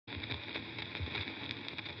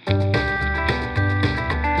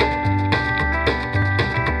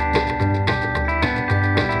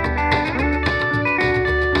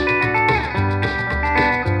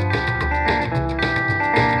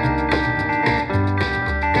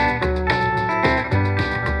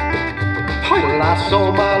I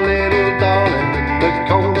saw my little darling in the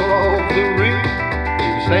corner of the room. She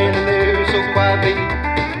was standing there so quietly,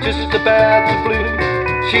 just about to bloom.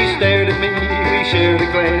 She stared at me, we shared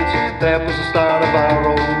a glance. That was the start of our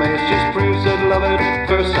romance. Just proves that love at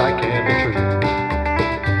first sight can be true.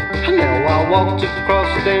 And now I walked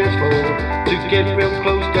across the dance floor to get real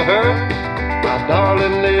close to her, my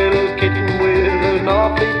darling little kitten with an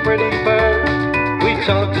awfully pretty purr. We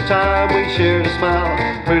talked the time, we shared a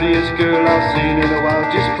smile. Prettiest girl I've seen in a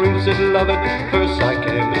while. Just proves that love at first sight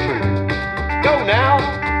can be true. Go now!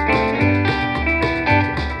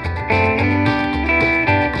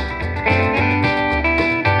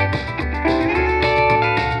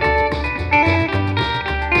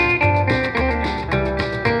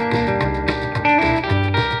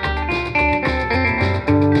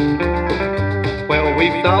 We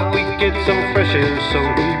thought we'd get some fresh air, so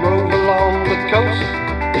we drove along the coast.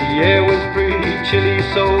 The air was pretty chilly,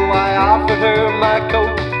 so I offered her my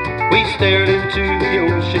coat. We stared into the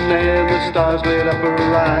ocean and the stars lit up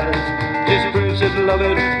her eyes. Just proves that love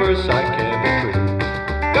at first sight can be true.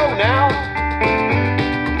 Go now!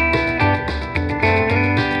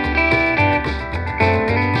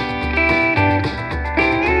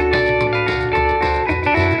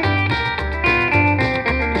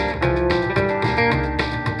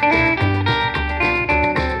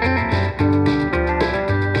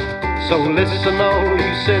 So listen all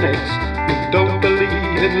you cynics who don't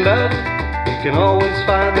believe in love. You can always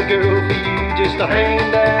find a girl for you just to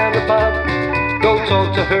hang down the pub. Go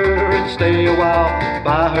talk to her and stay a while.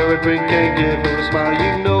 Buy her a drink and give her a smile.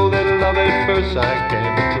 You know that love at first sight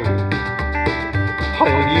can be true.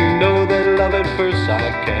 Well, you know that love at first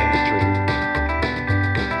sight can be true.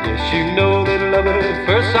 Yes, you know that love at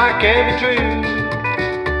first sight can be true.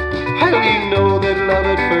 Well, you know that love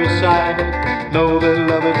at first sight. Know that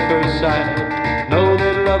love at first sight.